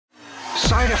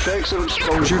Side effects of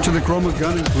exposure to the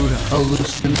ChromaGun include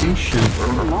hallucination.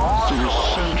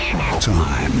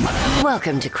 Time.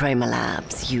 Welcome to Chroma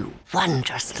Labs, you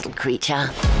wondrous little creature.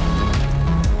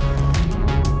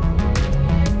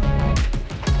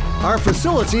 Our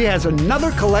facility has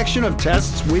another collection of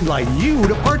tests we'd like you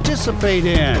to participate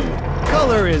in.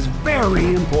 Color is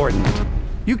very important.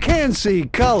 You can see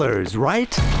colors,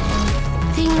 right?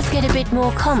 Things get a bit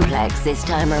more complex this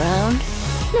time around.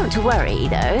 Not to worry,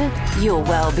 though. Your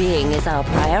well-being is our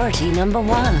priority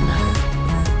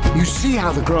 #1. You see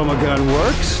how the ChromaGun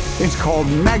works? It's called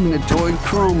magnetoid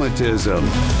chromatism.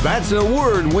 That's a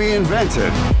word we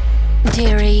invented.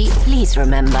 Dearie, please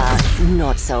remember,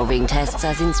 not solving tests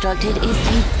as instructed is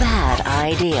a bad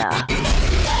idea.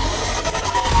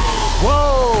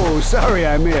 Whoa! Sorry,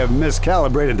 I may have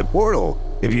miscalibrated the portal.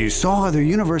 If you saw other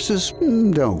universes,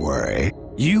 don't worry.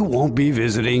 You won't be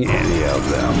visiting any of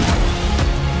them.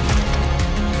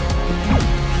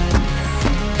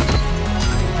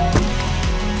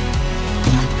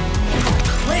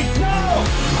 Wait, no!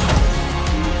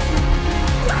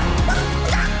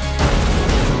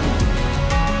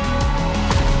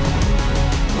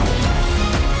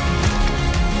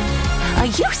 Are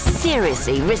you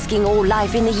seriously risking all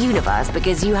life in the universe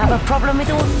because you have a problem with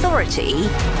authority?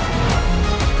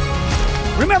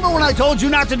 Remember when I told you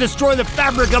not to destroy the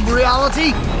fabric of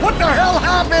reality? What the hell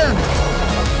happened?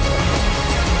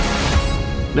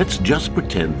 Let's just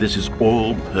pretend this is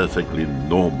all perfectly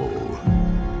normal.